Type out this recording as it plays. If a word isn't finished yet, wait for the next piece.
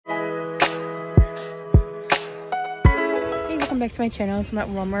welcome back to my channel. So I'm at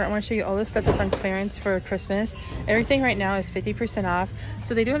Walmart. I want to show you all the stuff that's on clearance for Christmas. Everything right now is 50% off.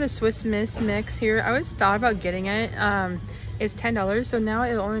 So they do have the Swiss Miss mix here. I always thought about getting it. It's $10, so now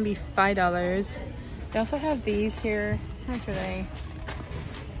it'll only be $5. They also have these here. How much are they?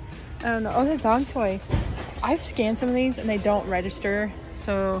 I don't know. Oh, the dog toy. I've scanned some of these and they don't register,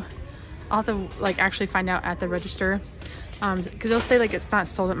 so I'll have to like actually find out at the register. Because they'll say like it's not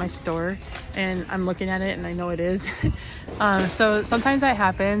sold at my store, and I'm looking at it and I know it is. So sometimes that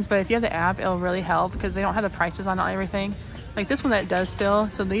happens, but if you have the app, it'll really help because they don't have the prices on everything. Like this one that does still.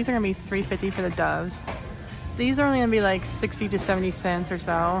 So these are gonna be $3.50 for the Doves. These are only gonna be like 60 to 70 cents or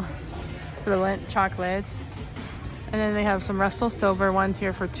so for the Lindt chocolates. And then they have some Russell Stover ones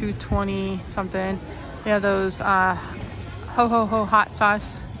here for $2.20 something. They have those Ho Ho Ho hot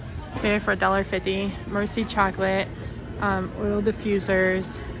sauce here for $1.50. Mercy chocolate. Oil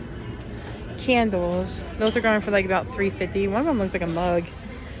diffusers, candles. Those are going for like about $3.50. One of them looks like a mug.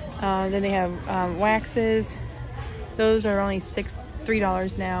 Then they have waxes. Those are only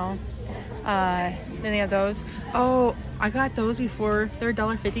 $3 now. Then they have those. Oh, I got those before. They're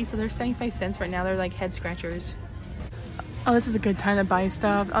 $1.50, so they're 75 cents right now. They're like head scratchers. Oh, this is a good time to buy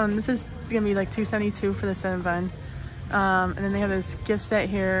stuff. This is gonna be like $2.72 for the cinnamon bun. And then they have this gift set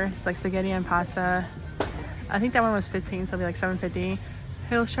here. It's like spaghetti and pasta. I think that one was $15, so it'll be like $7.50.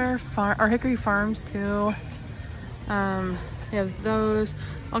 Hillshire Farm or Hickory Farms too. They have those,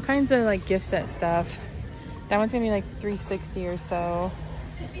 all kinds of like gift set stuff. That one's gonna be like $3.60 or so.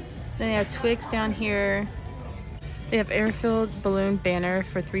 Then they have Twix down here. They have air-filled balloon banner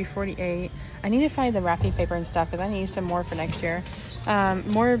for $3.48. I need to find the wrapping paper and stuff because I need some more for next year.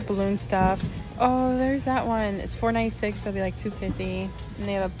 More balloon stuff. Oh, there's that one. It's $4.96, so it'll be like $2.50. And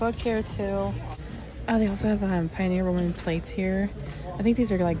they have a book here too. Oh, they also have Pioneer Woman plates here. I think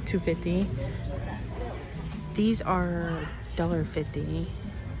these are like $2.50. These are $1.50.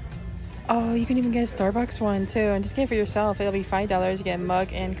 Oh, you can even get a Starbucks one too, and just get it for yourself. It'll be $5. You get a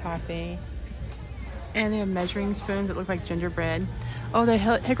mug and coffee. And they have measuring spoons that look like gingerbread. Oh, the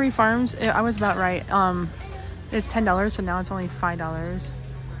Hickory Farms, I was about right. It's $10, so now it's only $5.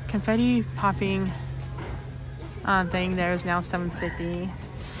 Confetti popping thing there is now $7.50.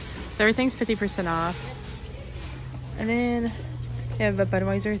 So everything's 50% off. And then they have a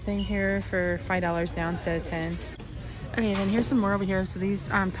Budweiser thing here for $5 now instead of $10. Okay, then here's some more over here. So these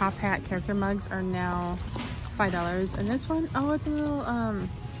Top Hat character mugs are now $5. And this one, oh, it's a little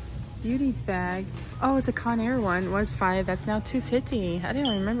beauty bag. Oh, it's a Conair one. It was $5. That's now $2.50. I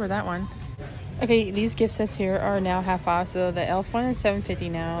didn't remember that one. Okay, these gift sets here are now half off. So the Elf one is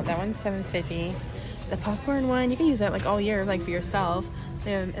 $7.50 now. That one's $7.50. The popcorn one, you can use that like all year, like for yourself.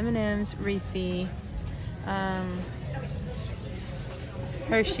 They have M&M's, Reese,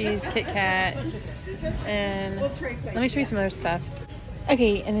 Hershey's, Kit Kat, and let me show you some other stuff.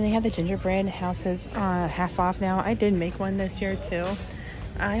 Okay, and then they have the gingerbread houses half off now. I did make one this year too.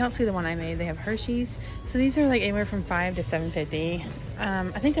 I don't see the one I made. They have Hershey's. So these are like anywhere from $5 to $7.50.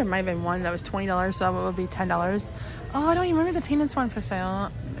 I think there might have been one that was $20, so that would be $10. Oh, I don't even remember the Peanuts one for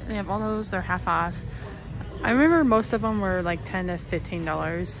sale. They have all those, they're half off. I remember most of them were like $10 to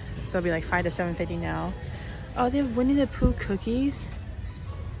 $15, so it'll be like $5 to $7.50 now. Oh, they have Winnie the Pooh cookies.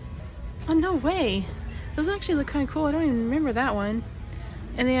 Oh, no way. Those actually look kind of cool. I don't even remember that one.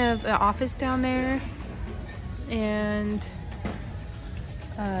 And they have The Office down there. And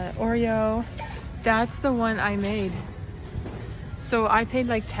Oreo. That's the one I made. So I paid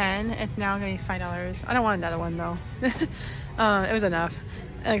like $10. It's now gonna be $5. I don't want another one though. It was enough.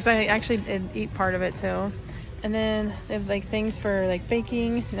 Because I actually did eat part of it too. And then they have like things for like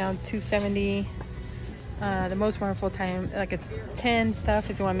baking, now $2.70. The Most Wonderful Time, like a tin stuff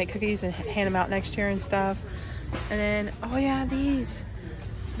if you want to make cookies and hand them out next year and stuff. And then, oh yeah, these,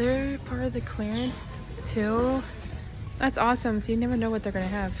 they're part of the clearance too. That's awesome. So you never know what they're gonna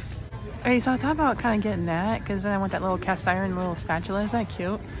have. Okay, so I thought about kind of getting that because then I want that little cast iron little spatula. Is that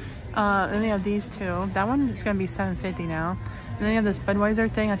cute? Then they have these two. That one is gonna be $7.50 now. And then they have this Budweiser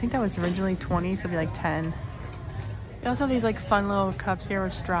thing. I think that was originally $20, so it'll be like $10. They also have these like fun little cups here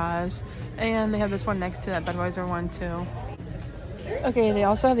with straws. And they have this one next to that Budweiser one too. Okay, they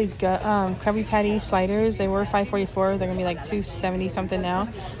also have these Krabby Patty sliders. They were $5.44. They're gonna be like $2.70 something now.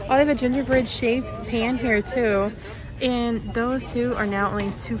 Oh, they have a gingerbread shaped pan here too. And those two are now only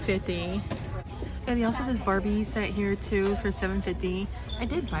 $2.50. And they also have this Barbie set here too for $7.50. I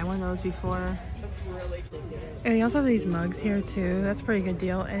did buy one of those before. And they also have these mugs here too. That's a pretty good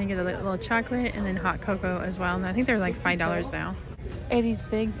deal. And you get a little chocolate and then hot cocoa as well. And I think they're like $5 now. And these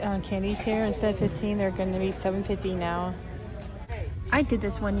big candies here, instead of $15, they're going to be $7.50 now. I did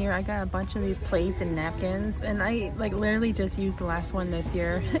this one year. I got a bunch of these plates and napkins, and I like literally just used the last one this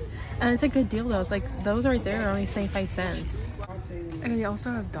year. And it's a good deal though. It's like those right there are only 75 cents. And they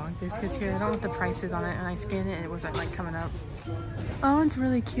also have dog biscuits here. I don't know what the price is on it, and I scanned it and it wasn't like coming up. Oh, it's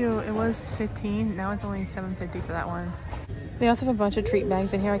really cute. It was 15, now it's only 7.50 for that one. They also have a bunch of treat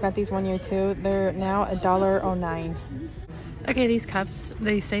bags in here. I got these one year too. They're now $1.09. Okay, these cups,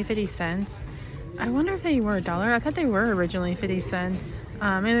 they say 50 cents. I wonder if they were $1. I thought they were originally 50 cents.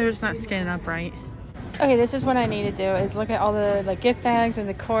 Maybe they're just not scanning up right. Okay, this is what I need to do is look at all the like gift bags and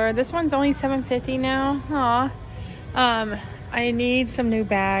decor. This one's only $7.50 now. Aw. I need some new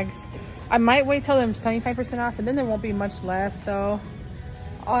bags. I might wait till they're 75% off, and then there won't be much left though.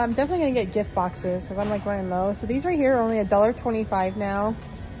 I'm definitely gonna get gift boxes because I'm like running low. So these right here are only $1.25 now.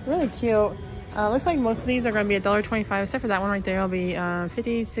 Really cute. Looks like most of these are gonna be $1.25, except for that one right there. It'll be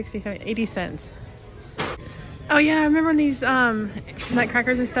 50, 60, 70, 80 cents. Oh yeah, I remember when these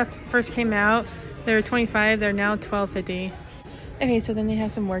nutcrackers and stuff first came out. They were 25. They're now $12.50. Okay, so then they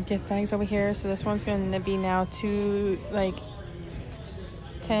have some more gift bags over here. So this one's gonna be now $10,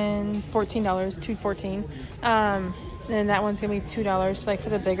 $14, $2.14. And then that one's gonna be $2, like for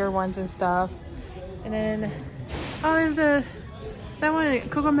the bigger ones and stuff. And then that one,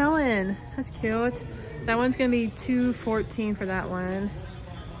 Cocomelon. That's cute. That one's gonna be $2.14 for that one.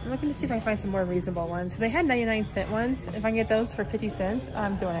 I'm looking to see if I can find some more reasonable ones. So they had 99-cent ones. If I can get those for 50 cents,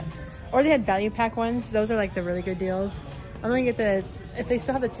 I'm doing it. Or they had value pack ones. Those are like the really good deals. I'm gonna get if they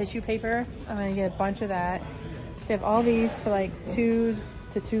still have the tissue paper, I'm gonna get a bunch of that. So they have all these for like $2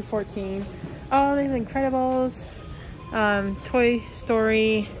 to $2.14. Oh, they have Incredibles, Toy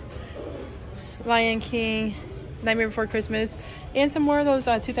Story, Lion King, Nightmare Before Christmas, and some more of those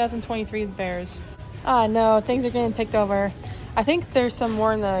 2023 bears. Ah, no, things are getting picked over. I think there's some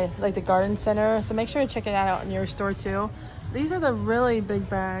more in the garden center, so make sure to check it out in your store too. These are the really big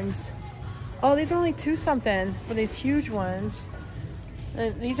bags. Oh, these are only $2 something for these huge ones.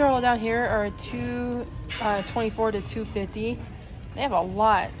 These are all down here are $2.24 to $2.50. They have a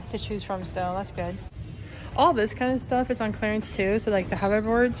lot to choose from still. That's good. All this kind of stuff is on clearance too. So like the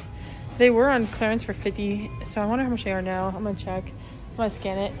hoverboards, they were on clearance for 50. So I wonder how much they are now. I'm gonna check. I'm gonna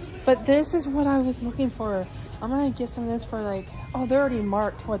scan it. But this is what I was looking for. I'm gonna get some of this for like, oh, they're already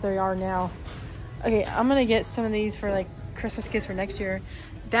marked what they are now. Okay, I'm gonna get some of these for like Christmas gifts for next year.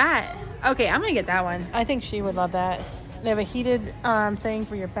 Okay, I'm gonna get that one. I think she would love that. They have a heated thing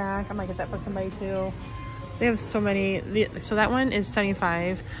for your back. I might get that for somebody too. They have so many. So that one is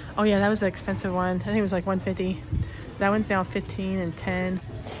 75. Oh yeah, that was the expensive one. I think it was like 150. That one's now 15 and 10.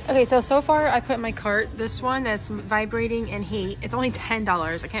 Okay, so far I put in my cart this one that's vibrating and heat. It's only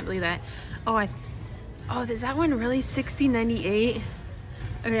 $10. I can't believe that. Oh, is that one really $60.98?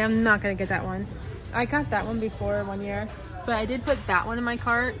 Okay, I'm not gonna get that one. I got that one before one year, but I did put that one in my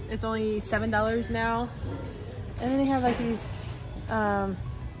cart. It's only $7 now. And then they have like these,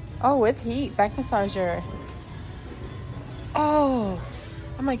 oh, with heat, back massager. Oh,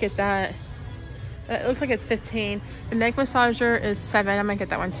 I might get that. It looks like it's 15. The neck massager is 7. I might get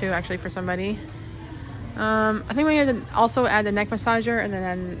that one too, actually, for somebody. I think we had to also add the neck massager and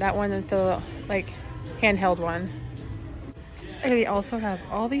then that one with the like handheld one. Okay, they also have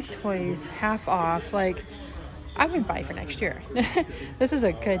all these toys half off. Like, I would buy for next year. This is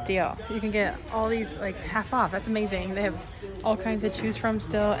a good deal. You can get all these like half off. That's amazing. They have all kinds to choose from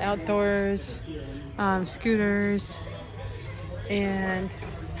still. Outdoors, scooters, and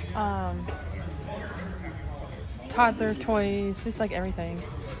toddler toys, just like everything.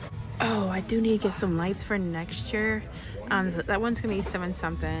 Oh, I do need to get some lights for next year. That one's gonna be 7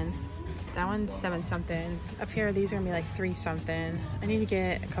 something. That one's 7 something. Up here, these are gonna be like 3 something. I need to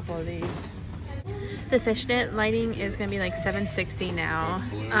get a couple of these. The fishnet lighting is gonna be like $7.60 now.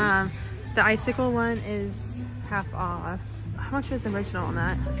 The icicle one is half off. How much was the original on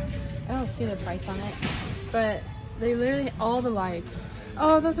that? I don't see the price on it, but they literally, all the lights.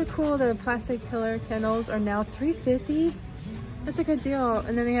 Oh, those are cool. The plastic pillar candles are now $3.50. That's a good deal.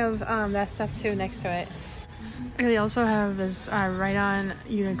 And then they have that stuff too next to it. And they also have this Ride-On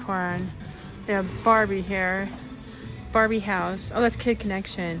unicorn. They have Barbie here. Barbie house. Oh, that's Kid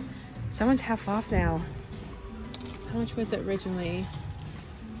Connection. Someone's half off now. How much was it originally?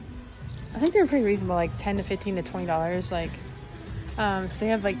 I think they were pretty reasonable, like 10 to 15 to $20. Like, so they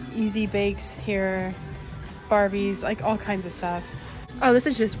have like Easy Bakes here, Barbies, like all kinds of stuff. Oh, this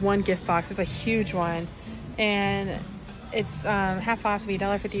is just one gift box. It's a huge one, and it's half off, to be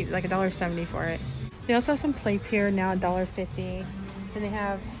 $1.50, like $1.70 for it. They also have some plates here now, $1.50. Then they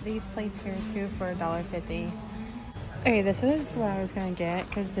have these plates here too for $1.50. Okay, this is what I was gonna get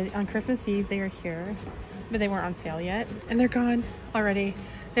because on Christmas Eve they were here. but they weren't on sale yet, and they're gone already.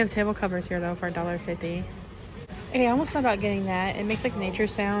 They have table covers here though for $1.50. Okay, I almost thought about getting that. It makes like nature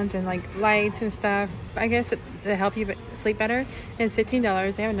sounds and like lights and stuff. I guess to help you sleep better. And it's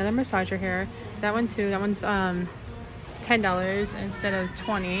 $15. They have another massager here. That one too. That one's $10 instead of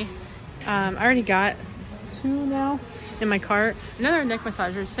 $20. I already got 2 now in my cart. Another neck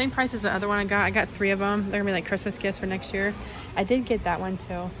massager, same price as the other one I got. I got 3 of them. They're gonna be like Christmas gifts for next year. I did get that one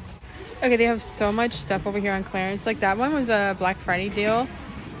too. Okay, they have so much stuff over here on clearance. Like that one was a Black Friday deal,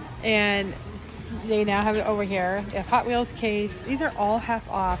 and they now have it over here. They have Hot Wheels case. These are all half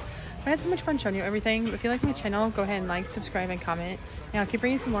off. I had so much fun showing you everything. If you like my channel, go ahead and like, subscribe, and comment. And I'll keep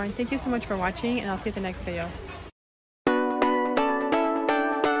bringing some more. And thank you so much for watching, and I'll see you at the next video.